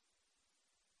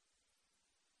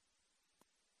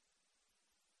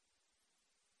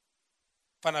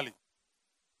 Finally,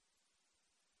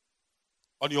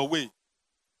 on your way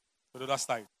to the other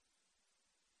side,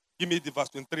 give me the verse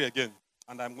 23 again,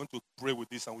 and I'm going to pray with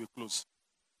this and we'll close.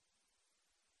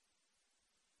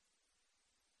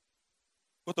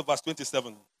 Go to verse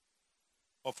 27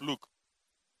 of Luke.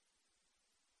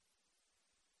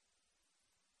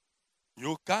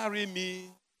 You carry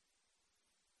me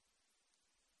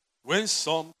when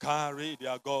some carry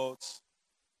their gods.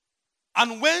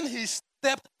 And when he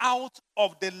stepped out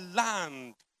of the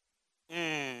land,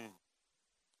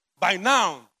 by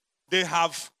now they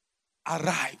have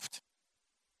arrived.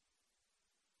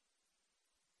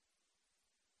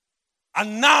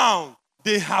 And now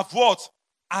they have what?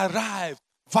 Arrived.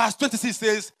 Verse 26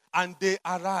 says, and they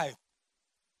arrived.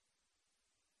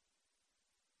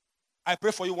 I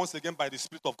pray for you once again by the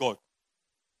Spirit of God.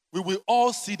 We will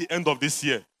all see the end of this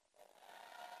year.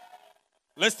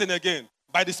 Listen again.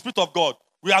 By the Spirit of God,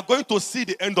 we are going to see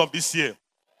the end of this year.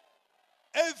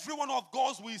 Every one of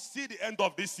us will see the end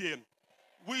of this year.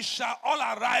 We shall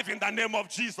all arrive in the name of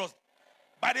Jesus.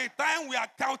 By the time we are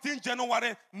counting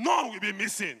January, none will be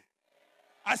missing.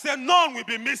 I said none will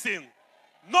be missing.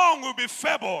 None will be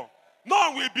feeble.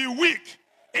 None will be weak.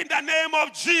 In the name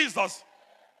of Jesus.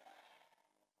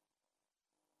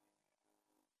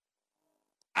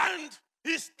 And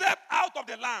he stepped out of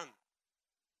the land.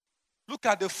 Look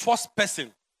at the first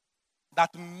person that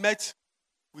met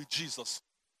with Jesus.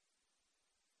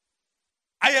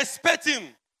 I expect him,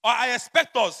 or I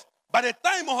expect us, by the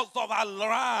time of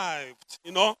arrived,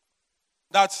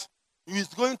 that he is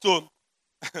going to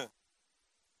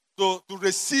to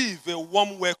receive a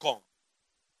warm welcome.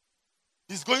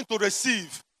 He's going to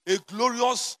receive a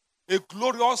glorious,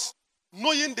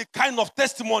 knowing the kind of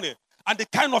testimony and the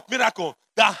kind of miracle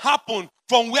that happened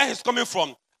from where he's coming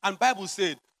from. And Bible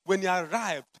said, when he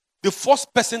arrived, the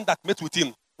first person that met with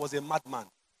him was a madman,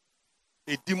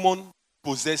 a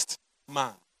demon-possessed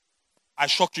man. I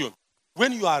shock you.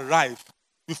 When you arrive,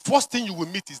 the first thing you will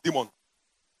meet is demon.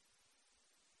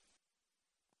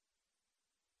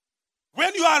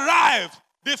 When you arrive,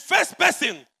 the first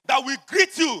person that will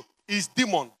greet you is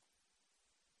demon.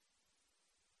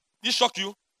 This shock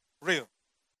you? Real.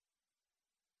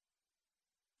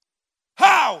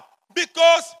 How?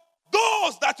 Because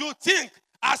those that you think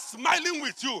are smiling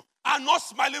with you are not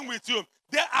smiling with you.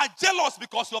 They are jealous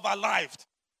because you have arrived.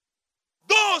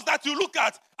 Those that you look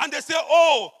at and they say,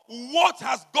 oh, what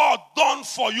has God done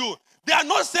for you? They are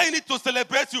not saying it to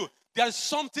celebrate you. There is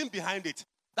something behind it.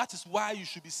 That is why you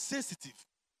should be sensitive.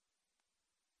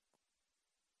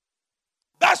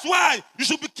 That's why you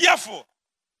should be careful.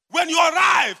 When you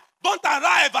arrive, don't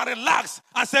arrive and relax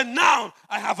and say, now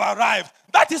I have arrived.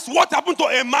 That is what happened to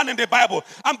a man in the Bible.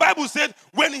 And Bible said,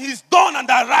 when he's done and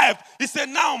arrived, he said,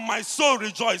 now my soul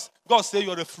rejoices. God said,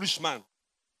 you're a foolish man.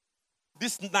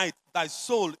 This night, thy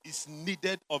soul is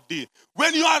needed of thee.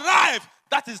 When you arrive,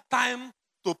 that is time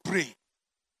to pray.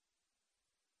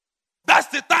 That's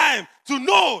the time to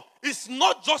know it's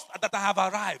not just that I have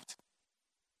arrived.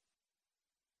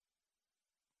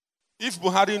 If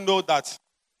Buhari knew that,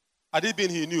 had it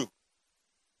been he knew,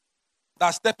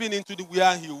 that stepping into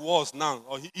where he was now,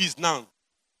 or he is now,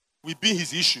 will be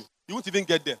his issue, he won't even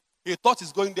get there. He thought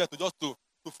he's going there to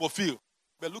fulfill.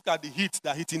 But look at the heat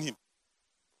that are hitting him.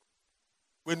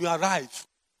 When you arrive,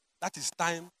 that is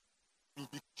time you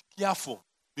be careful.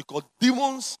 Because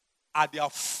demons are their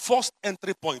first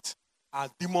entry point, are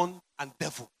demon and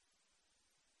devil.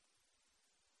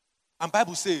 And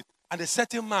Bible said, and a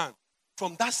certain man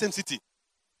from that same city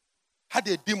had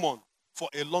a demon for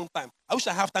a long time. I wish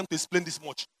I have time to explain this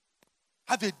much.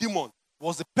 Have a demon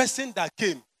was the person that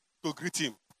came to greet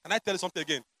him. Can I tell you something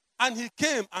again? And he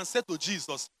came and said to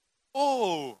Jesus,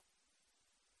 oh,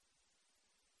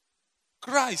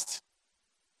 Christ,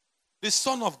 the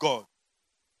Son of God.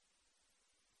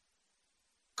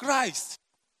 Christ.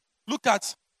 Look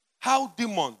at how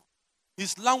demon,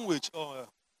 his language,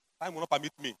 time will not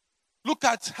permit me. Look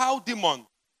at how demon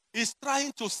is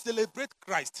trying to celebrate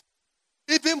Christ.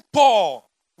 Even Paul,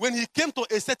 when he came to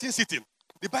a certain city,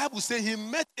 the Bible says he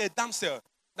met a damsel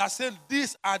that said,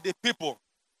 these are the people.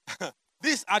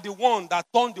 These are the ones that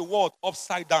turned the world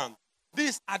upside down.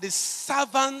 These are the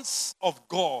servants of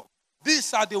God.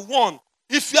 These are the ones,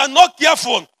 if you are not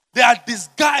careful, they are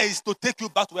disguised to take you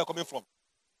back to where you're coming from.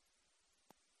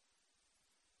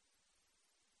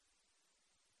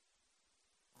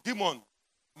 Demon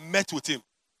met with him.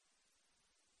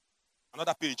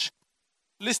 Another page.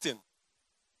 Listen.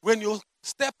 When you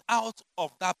step out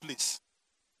of that place,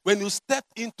 when you step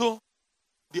into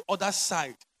the other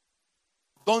side,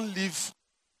 don't leave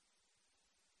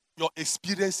your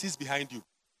experiences behind you.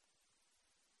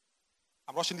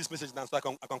 I'm rushing this message now so I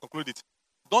can conclude it.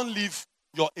 Don't leave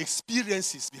your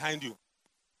experiences behind you.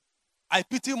 I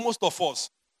pity most of us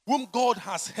whom God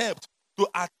has helped to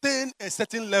attain a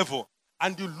certain level,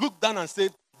 and you look down and say,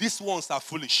 these ones are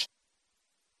foolish.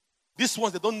 These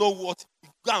ones, they don't know what.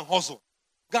 Go and hustle.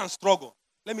 Go and struggle.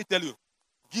 Let me tell you,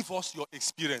 give us your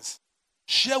experience.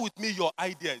 Share with me your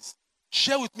ideas.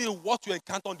 Share with me what you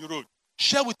encounter on the road.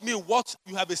 Share with me what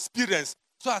you have experienced,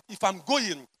 so that if I'm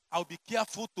going, I'll be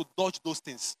careful to dodge those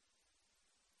things.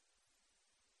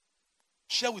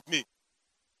 Share with me.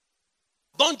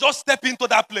 Don't just step into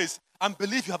that place and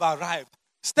believe you have arrived.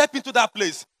 Step into that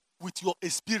place with your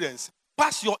experience.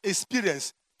 Pass your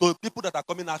experience to the people that are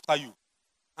coming after you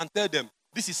and tell them,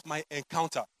 this is my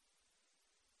encounter.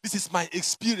 This is my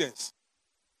experience.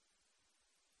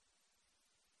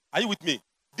 Are you with me?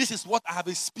 This is what I have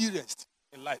experienced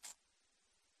in life.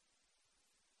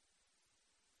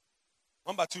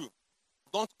 Number 2,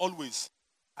 don't always,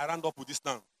 I round up with this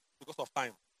now because of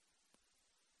time.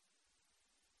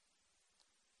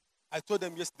 I told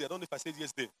them yesterday, I don't know if I said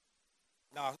yesterday.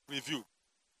 Now, review.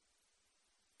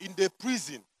 In the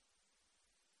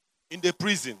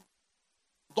prison,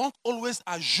 don't always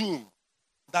assume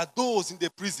that those in the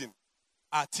prison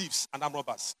are thieves and armed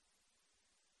robbers.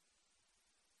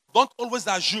 Don't always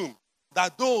assume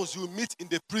that those you meet in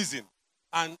the prison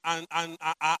and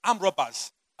are armed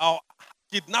robbers or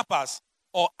kidnappers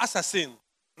or assassins.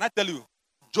 And I tell you,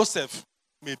 Joseph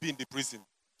may be in the prison.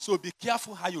 So be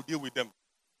careful how you deal with them.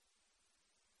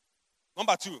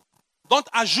 Number 2, don't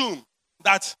assume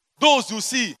that those you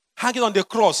see hanging on the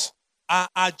cross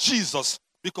are Jesus.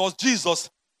 Because Jesus,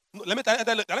 let me tell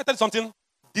you something.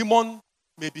 Demon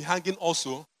may be hanging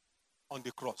also on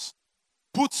the cross.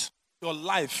 Put your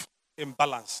life in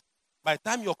balance. By the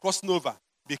time you're crossing over,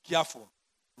 be careful.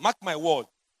 Mark my word.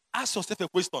 Ask yourself a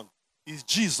question. Is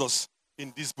Jesus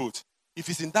in this boat? If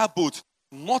he's in that boat,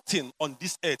 nothing on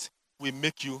this earth will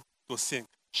make you to sink.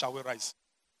 Shall we rise?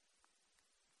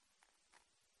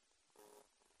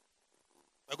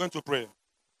 We're going to pray.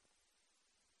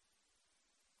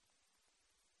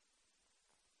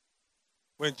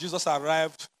 When Jesus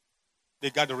arrived, the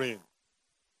gathering,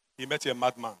 he met a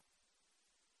madman.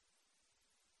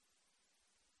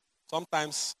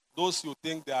 Sometimes those who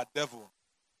think they are devil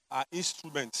are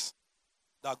instruments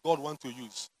that God wants to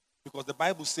use. Because the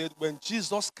Bible said when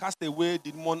Jesus cast away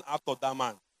the demon out of that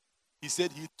man, he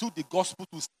said he took the gospel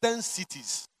to 10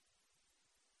 cities.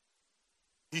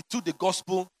 He took the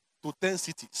gospel to 10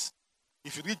 cities.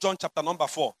 If you read John chapter number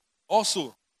 4,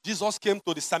 also Jesus came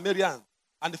to the Samaritan,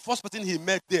 and the first person he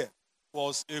met there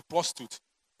was a prostitute,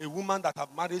 a woman that had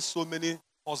married so many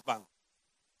husbands.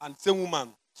 And same woman,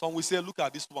 some will say, look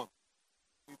at this one.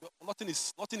 Nothing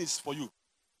is for you.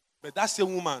 But that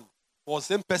same woman was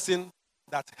the same person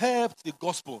that helped the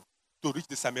gospel to reach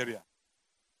the Samaria.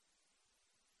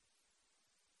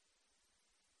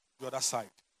 The other side.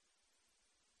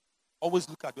 Always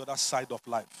look at the other side of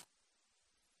life.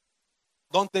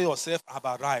 Don't tell yourself,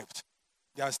 I've arrived.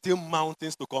 There are still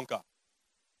mountains to conquer.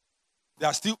 There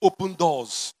are still open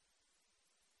doors.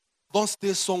 Don't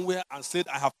stay somewhere and say,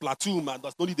 I have plateaued, man.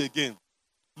 That's no need again.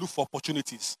 Look for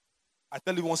opportunities. I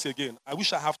tell you once again, I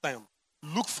wish I have time.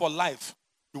 Look for life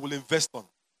you will invest on.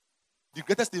 The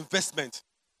greatest investment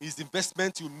is the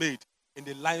investment you made in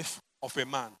the life of a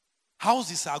man.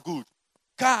 Houses are good.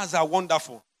 Cars are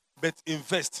wonderful. But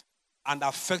invest and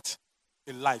affect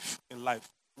a life in life.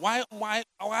 Why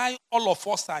all of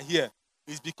us are here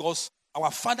is because our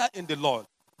Father in the Lord,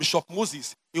 Bishop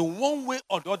Moses, in one way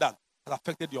or the other, has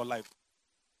affected your life.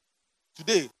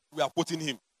 Today, we are quoting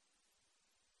him.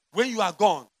 When you are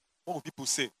gone, what will people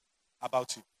say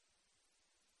about you?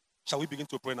 Shall we begin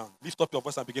to pray now? Lift up your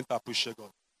voice and begin to appreciate God.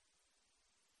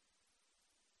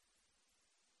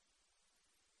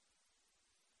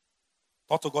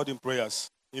 Talk to God in prayers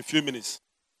in a few minutes.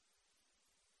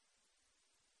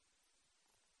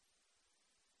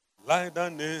 Like the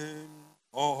name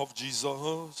of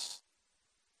Jesus,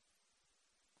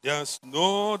 there's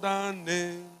no other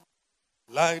name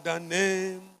like the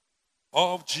name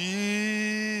of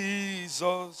Jesus.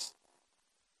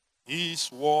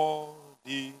 He's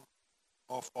worthy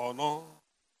of honor.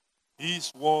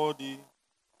 He's worthy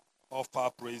of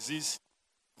our praises.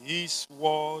 He's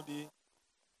worthy.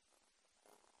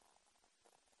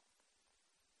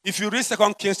 If you read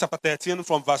 2 Kings chapter 13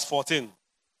 from verse 14,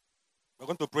 we're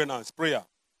going to pray now. It's prayer.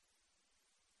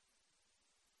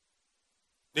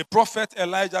 The prophet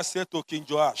Elijah said to King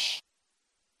Joash,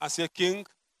 I said, King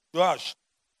Joash,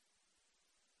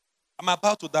 I'm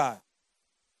about to die.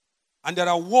 And there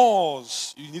are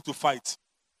wars you need to fight.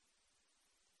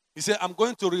 He said, I'm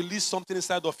going to release something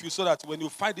inside of you so that when you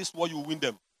fight this war, you win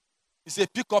them. He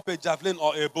said, pick up a javelin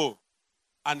or a bow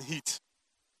and hit.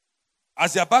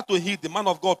 As you're about to hit, the man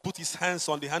of God put his hands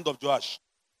on the hand of Joash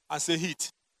and said,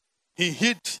 hit. He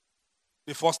hit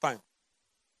the first time,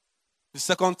 the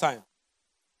second time,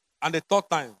 and the third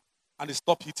time, and he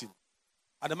stopped hitting.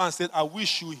 And the man said, I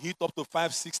wish you hit up to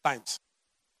 5-6 times.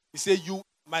 He said,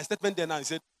 my statement there now, he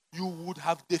said, you would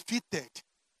have defeated.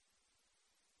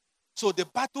 So the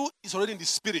battle is already in the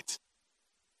spirit.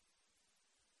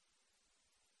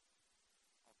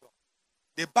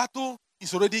 The battle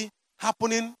is already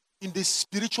happening in the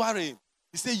spiritual realm.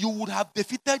 He said, you would have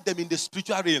defeated them in the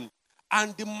spiritual realm.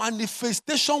 And the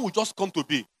manifestation will just come to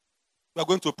be. We are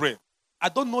going to pray. I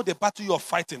don't know the battle you're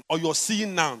fighting or you're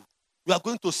seeing now. We are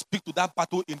going to speak to that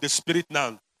battle in the spirit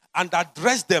now and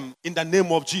address them in the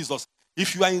name of Jesus.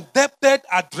 If you are indebted,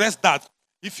 address that.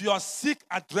 If you are sick,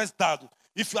 address that.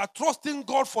 If you are trusting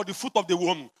God for the fruit of the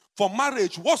womb, for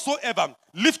marriage, whatsoever,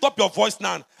 lift up your voice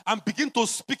now and begin to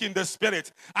speak in the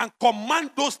spirit and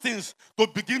command those things to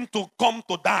begin to come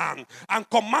to down and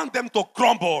command them to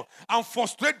crumble and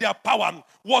frustrate their power.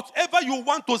 Whatever you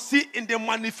want to see in the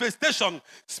manifestation,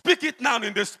 speak it now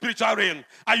in the spiritual realm.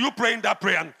 Are you praying that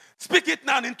prayer? Speak it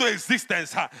now into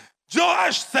existence.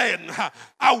 Joash said,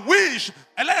 I wish,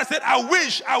 Elijah said, I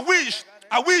wish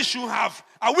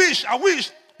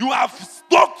you have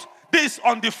stuck this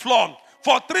on the floor.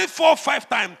 For 3, 4, 5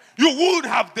 times, you would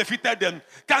have defeated them.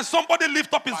 Can somebody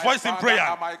lift up his voice in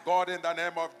prayer? My God, in the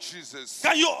name of Jesus.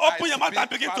 Can you open your mouth and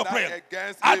begin to pray?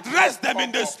 Address them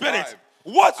in the spirit.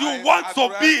 What you I want to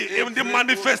address be a in the great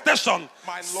manifestation,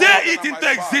 my Lord say and it my into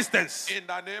Father. existence. In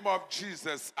the name of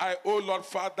Jesus, I, oh Lord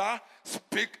Father,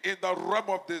 speak in the realm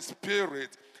of the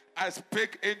Spirit. I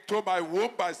speak into my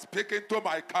womb. I speak into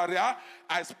my career.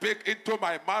 I speak into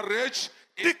my marriage.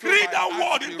 Decree my that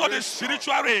word into the aspiration.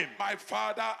 spiritual realm. My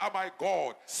Father and my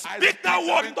God. Speak that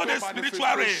word into the spiritual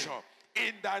realm.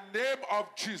 In the name of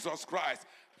Jesus Christ.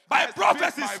 By I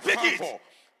prophecy, my speak it. favor.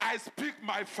 I speak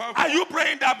my favor. Are you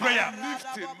praying that prayer? My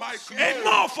lifting, my glory,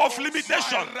 Enough of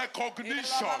limitation. my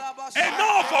recognition,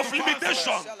 Enough my of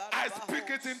limitation. I speak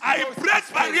it into I those break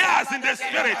spirits. barriers in the In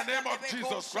spirit. the name of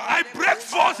Jesus Christ. I break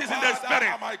forces in the Father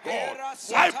spirit. and my God.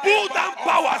 I pull down Whatever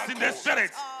powers in the obstacles,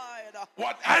 spirit.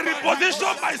 whatever I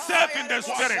reposition hindrance, myself in the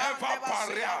spirit. whatever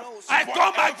barrier, I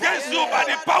come whatever against you by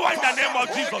the wall, power in the Father, name of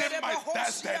Jesus. holding my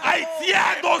destiny, I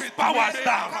tear those powers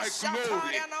down. my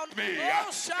glory,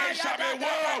 it shall be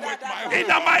well with my In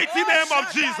the mighty name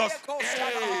of Jesus.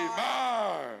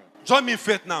 Amen. Join me in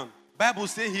faith now. Bible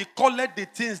says he called the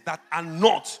things that are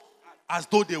not as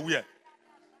though they were.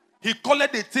 He called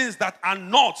the things that are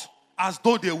not as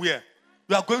though they were.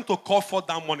 We are going to call for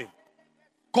that money.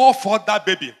 Call for that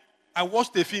baby. I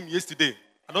watched a film yesterday.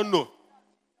 I don't know.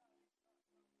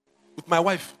 With my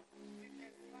wife.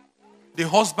 The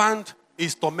husband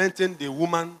is tormenting the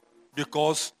woman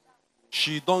because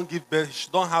she don't give birth, she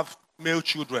don't have male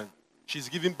children. She's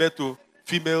giving birth to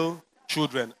female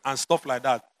children and stuff like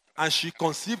that. And she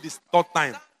conceived this third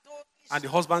time. And the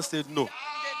husband said no.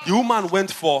 The woman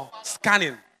went for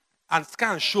scanning. And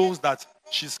scan shows that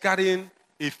she's carrying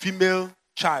a female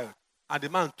child. And the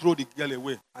man threw the girl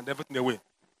away and everything away.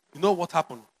 You know what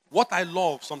happened? What I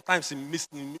love sometimes in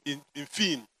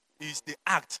film is the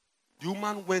act. The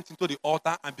woman went into the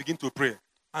altar and began to pray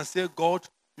and said, God,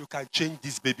 you can change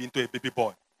this baby into a baby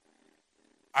boy.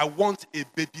 I want a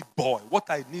baby boy. What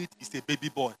I need is a baby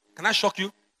boy. Can I shock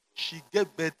you? She gave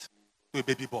birth to a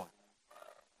baby boy.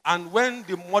 And when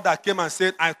the mother came and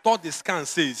said, I thought the scan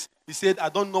says, he said, I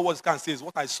don't know what the scan says.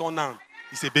 What I saw now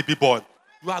is a baby boy.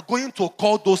 You are going to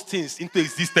call those things into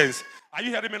existence. Are you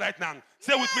hearing me right now?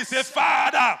 Say with me, say,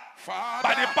 Father,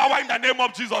 by the power in the name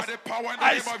of Jesus,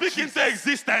 I speak into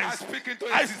existence.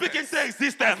 I speak into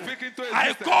existence.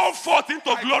 I call forth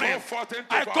into glory.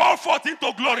 I call forth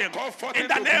into glory. In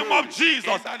the name of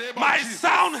Jesus, my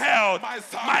sound health,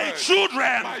 my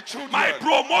children, my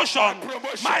promotion,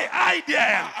 my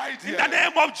idea. In the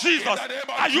name of Jesus,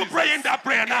 are you praying that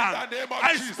prayer now?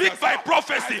 I speak by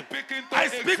prophecy. I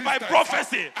speak by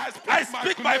prophecy. I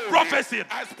speak by prophecy.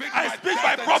 I speak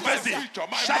by prophecy.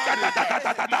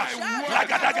 In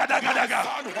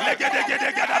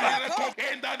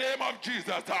the name of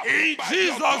Jesus. In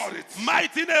Jesus'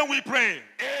 mighty name we pray.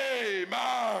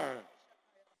 Amen.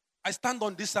 I stand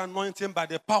on this anointing by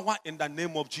the power in the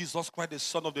name of Jesus Christ, the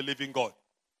Son of the living God.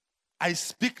 I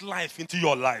speak life into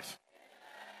your life.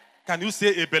 Can you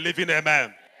say a believing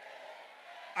amen?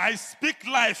 I speak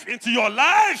life into your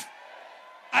life.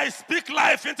 I speak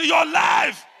life into your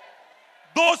life.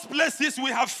 Those places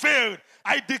we have failed,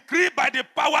 I decree by the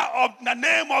power of the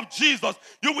name of Jesus,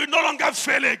 you will no longer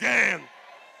fail again.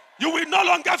 You will no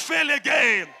longer fail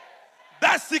again.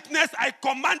 That sickness, I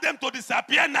command them to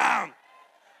disappear now.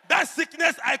 That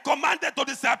sickness, I command them to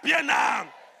disappear now.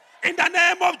 In the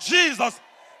name of Jesus,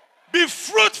 be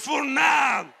fruitful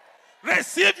now.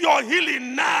 Receive your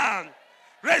healing now.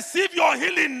 Receive your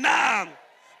healing now.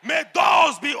 May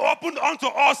doors be opened unto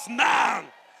us now.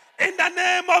 In the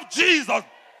name of Jesus,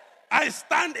 I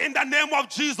stand in the name of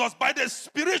Jesus by the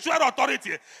spiritual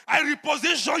authority. I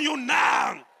reposition you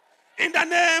now in the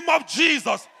name of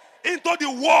Jesus into the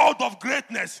world of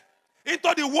greatness,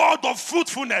 into the world of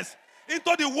fruitfulness,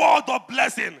 into the world of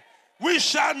blessing. We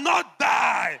shall not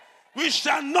die. We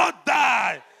shall not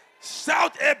die.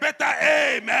 Shout a better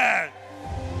amen.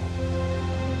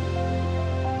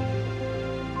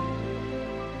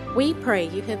 We pray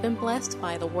you have been blessed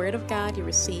by the Word of God you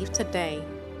received today.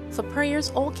 For prayers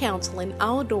or counseling,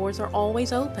 our doors are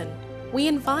always open. We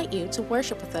invite you to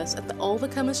worship with us at the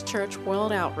Overcomers Church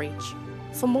World Outreach.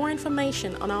 For more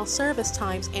information on our service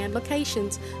times and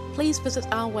locations, please visit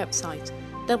our website,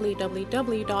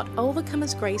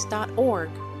 www.overcomersgrace.org.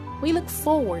 We look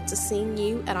forward to seeing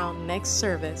you at our next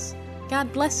service.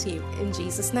 God bless you in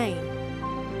Jesus' name.